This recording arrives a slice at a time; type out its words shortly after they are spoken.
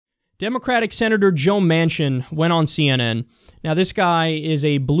Democratic Senator Joe Manchin went on CNN. Now, this guy is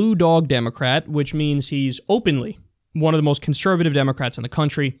a blue dog Democrat, which means he's openly one of the most conservative Democrats in the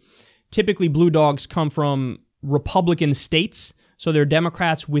country. Typically, blue dogs come from Republican states, so they're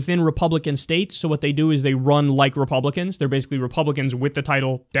Democrats within Republican states. So what they do is they run like Republicans. They're basically Republicans with the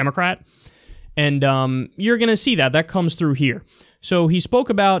title Democrat. And you're going to see that. That comes through here. So he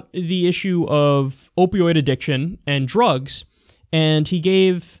spoke about the issue of opioid addiction and drugs, and he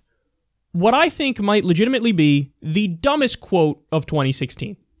gave what I think might legitimately be the dumbest quote of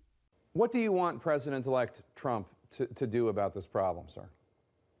 2016. What do you want President-elect Trump to do about this problem, sir?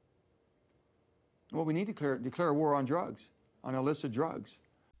 Well, we need to declare a war on drugs, on illicit drugs.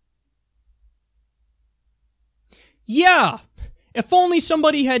 Yeah, if only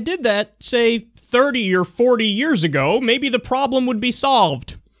somebody had did that, say, 30 or 40 years ago, maybe the problem would be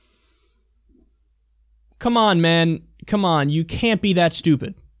solved. Come on, man. Come on. You can't be that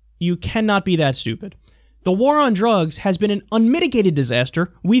stupid. You cannot be that stupid. The war on drugs has been an unmitigated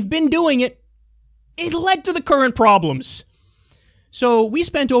disaster. We've been doing it. It led to the current problems. So we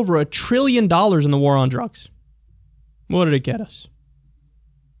spent over $1 trillion in the war on drugs. What did it get us?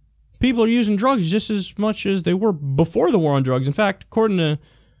 People are using drugs just as much as they were before the war on drugs. In fact, according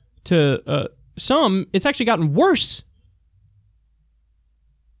to some, it's actually gotten worse.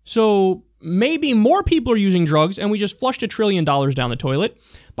 So maybe more people are using drugs, and we just flushed $1 trillion down the toilet.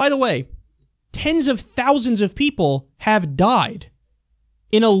 By the way, tens of thousands of people have died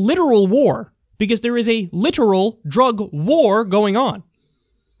in a literal war because there is a literal drug war going on.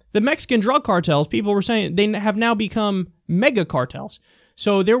 The Mexican drug cartels, people were saying, they have now become mega cartels.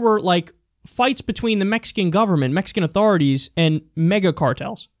 So there were like fights between the Mexican government, Mexican authorities, and mega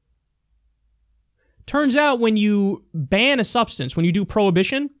cartels. Turns out when you ban a substance, when you do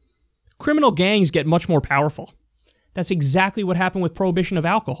prohibition, criminal gangs get much more powerful. That's exactly what happened with prohibition of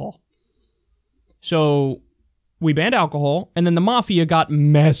alcohol. So we banned alcohol, and then the mafia got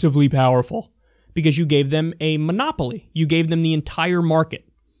massively powerful because you gave them a monopoly. You gave them the entire market.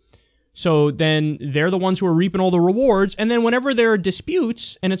 So then they're the ones who are reaping all the rewards, and then whenever there are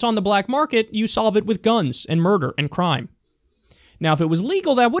disputes and it's on the black market, you solve it with guns and murder and crime. Now, if it was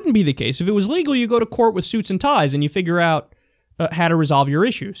legal, that wouldn't be the case. If it was legal, you go to court with suits and ties and you figure out how to resolve your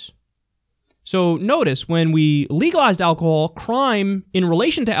issues. So notice, when we legalized alcohol, crime in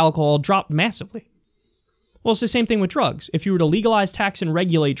relation to alcohol dropped massively. Well, it's the same thing with drugs. If you were to legalize, tax, and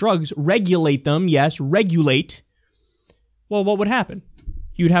regulate drugs, regulate them, yes, regulate, well, what would happen?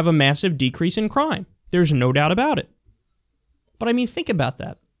 You'd have a massive decrease in crime. There's no doubt about it. But I mean, think about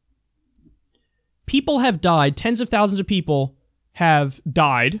that. People have died, tens of thousands of people have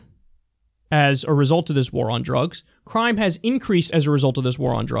died as a result of this war on drugs. Crime has increased as a result of this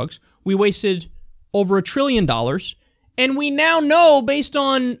war on drugs. We wasted over $1 trillion, and we now know, based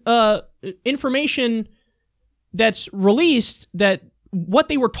on information that's released, that what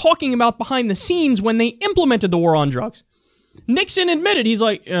they were talking about behind the scenes when they implemented the war on drugs. Nixon admitted, he's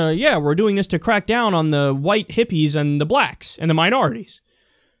like, yeah, we're doing this to crack down on the white hippies and the blacks and the minorities.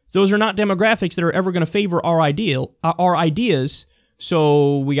 Those are not demographics that are ever going to favor our ideas,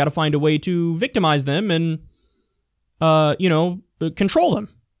 so we got to find a way to victimize them and, control them.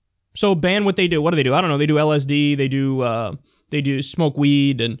 So ban what they do. What do they do? I don't know. They do LSD. They do smoke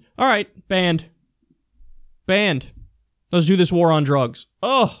weed. And all right, banned. Let's do this war on drugs.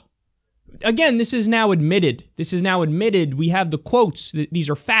 Oh, again, this is now admitted. We have the quotes. These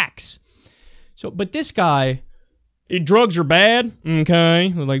are facts. So, but this guy, drugs are bad.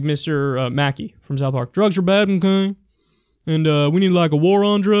 Okay, like Mr. Mackey from South Park. Drugs are bad. Okay, and we need like a war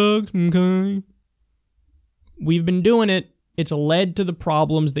on drugs. Okay. We've been doing it. It's led to the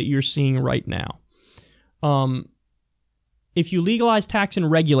problems that you're seeing right now. If you legalize, tax, and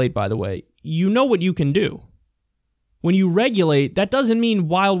regulate, by the way, you know what you can do. When you regulate, that doesn't mean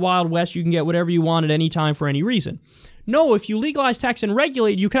wild, wild west, you can get whatever you want at any time for any reason. No, if you legalize, tax, and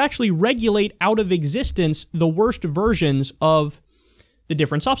regulate, you can actually regulate out of existence the worst versions of the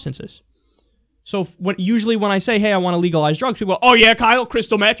different substances. So usually when I say, hey, I want to legalize drugs, people go, oh yeah, Kyle,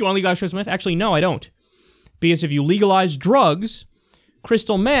 crystal meth, you want to legalize crystal meth? Actually, no, I don't. Because if you legalize drugs,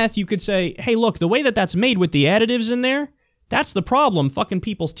 crystal meth, you could say, hey, look, the way that that's made with the additives in there, that's the problem. Fucking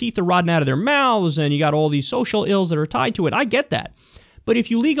people's teeth are rotting out of their mouths, and you got all these social ills that are tied to it. I get that. But if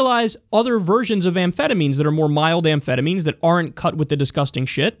you legalize other versions of amphetamines that are more mild amphetamines that aren't cut with the disgusting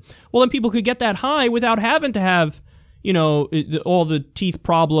shit, well, then people could get that high without having to have, all the teeth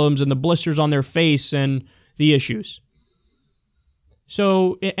problems and the blisters on their face and the issues.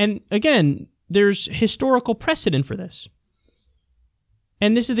 So, and again, there's historical precedent for this.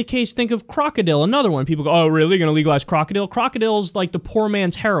 And this is the case, think of crocodile, another one. People go, oh, really? Going to legalize crocodile? Crocodile's like the poor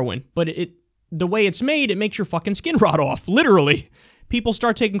man's heroin, but the way it's made, it makes your fucking skin rot off, literally. People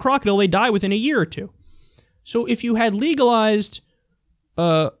start taking crocodile, they die within a year or two. So if you had legalized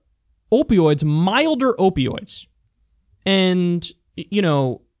opioids, milder opioids, and,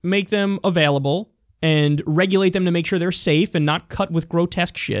 make them available and regulate them to make sure they're safe and not cut with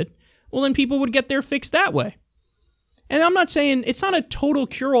grotesque shit, well, then people would get their fix that way. And I'm not saying it's not a total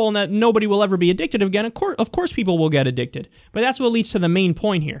cure-all and that nobody will ever be addicted again. Of course people will get addicted. But that's what leads to the main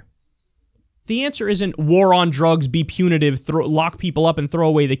point here. The answer isn't war on drugs, be punitive, lock people up and throw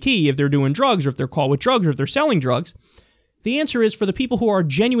away the key if they're doing drugs or if they're caught with drugs or if they're selling drugs. The answer is for the people who are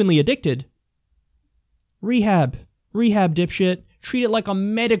genuinely addicted, rehab. Rehab, dipshit. Treat it like a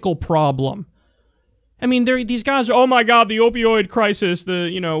medical problem. I mean, these guys are, oh my God, the opioid crisis,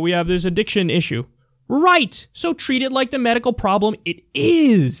 we have this addiction issue. Right. So treat it like the medical problem it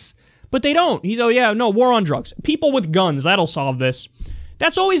is. But they don't. War on drugs. People with guns, that'll solve this.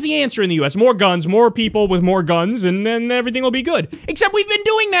 That's always the answer in the U.S. More guns, more people with more guns, and then everything will be good. Except we've been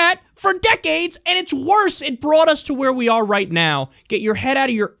doing that for decades, and it's worse. It brought us to where we are right now. Get your head out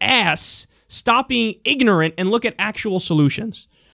of your ass. Stop being ignorant and look at actual solutions.